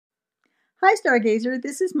Hi Stargazer,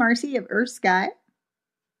 this is Marcy of Earth Sky.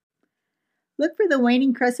 Look for the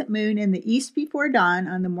waning crescent moon in the east before dawn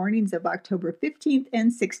on the mornings of October 15th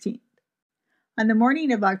and 16th. On the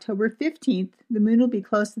morning of October 15th, the moon will be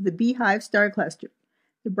close to the Beehive star cluster.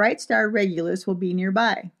 The bright star Regulus will be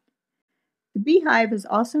nearby. The Beehive is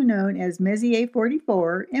also known as Messier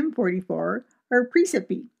 44, M44, or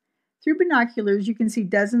Praesepe. Through binoculars, you can see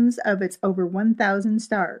dozens of its over 1,000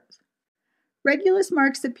 stars. Regulus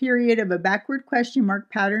marks the period of a backward question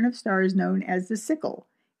mark pattern of stars known as the Sickle.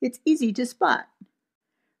 It's easy to spot.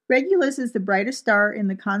 Regulus is the brightest star in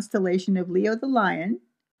the constellation of Leo the Lion.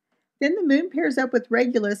 Then the moon pairs up with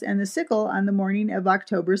Regulus and the Sickle on the morning of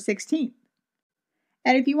October 16th.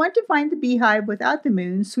 And if you want to find the Beehive without the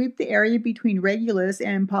moon, sweep the area between Regulus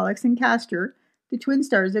and Pollux and Castor, the twin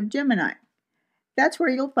stars of Gemini. That's where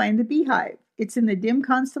you'll find the Beehive. It's in the dim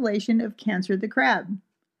constellation of Cancer the Crab.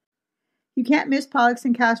 You can't miss Pollux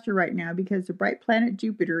and Castor right now because the bright planet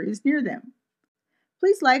Jupiter is near them.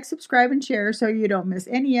 Please like, subscribe, and share so you don't miss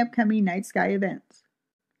any upcoming night sky events.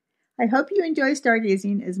 I hope you enjoy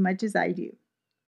stargazing as much as I do.